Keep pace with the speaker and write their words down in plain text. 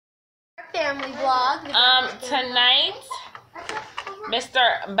family vlog. Tonight,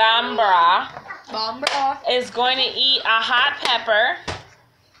 Mr. Bambara is going to eat a hot pepper.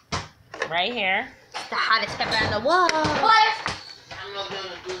 Right here. It's the hottest pepper in the world.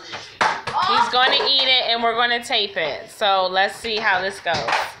 He's going to eat it and we're going to tape it. So let's see how this goes.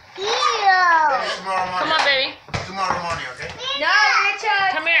 Come on, baby. Tomorrow morning, okay? No,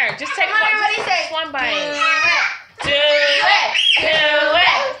 Richard. Come here. Just take one bite. Do Do it. Do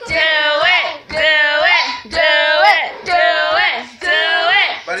it. Do it. Do it. Do it. Do it. Do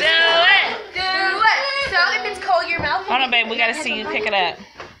it. Do it. Do it. So if it's cold, your mouth. Hold on, babe. We got to see you pick it up.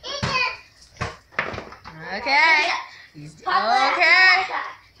 Okay. Okay.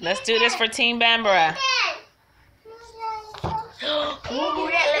 Let's do this for Team Bambara. Ooh,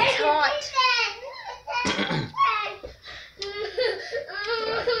 that looks hot.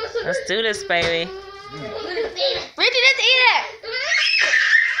 Let's do this, baby. Richard, let's eat it.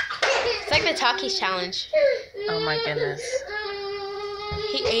 It's like the Takis challenge. Oh my goodness.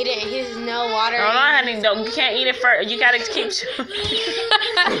 He ate it and he has no water. Hold on, honey. No, you can't eat it first. You gotta keep chewing.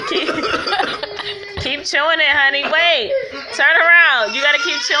 Keep chewing it, honey. Wait. Turn around. You gotta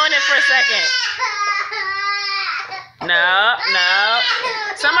keep chewing it for a second. No, no.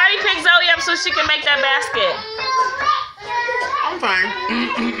 Somebody pick Zoe up so she can make that basket. I'm fine.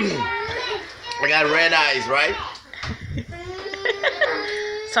 I got red eyes, right?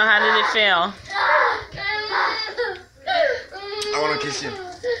 So how did it feel? I want to kiss you.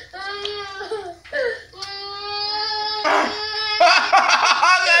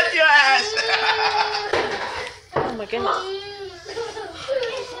 I got your ass. Oh my goodness.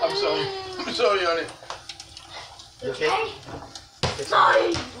 I'm sorry, honey. You okay?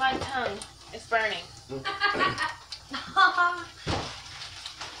 My tongue is burning.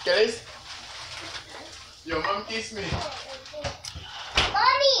 Guys, your mom kissed me.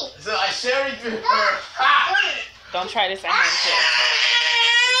 Mommy! So I share it with her. Ah! Don't try this at home,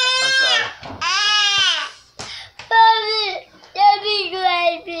 I'm sorry.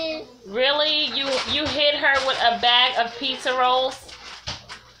 kid. Really? You hit her with a bag of pizza rolls?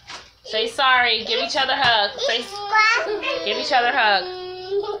 Say sorry. Give each other a hug. Give each other a hug.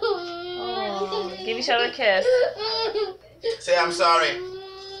 Oh, give each other a kiss. Say I'm sorry.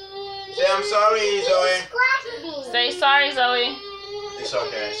 Say I'm sorry, Zoe. Say sorry, Zoe. It's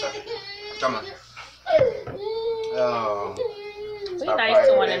okay, it's okay. Come on. Oh. Be nice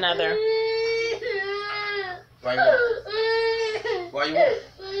to one another. Why you want? Why you want?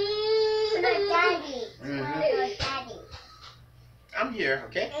 Daddy. Mm-hmm. I'm here,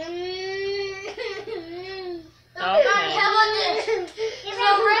 okay? Okay. So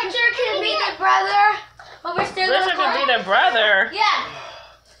Richard can be the brother, but we're still Richard can be the brother. Yeah.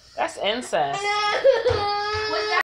 That's incest.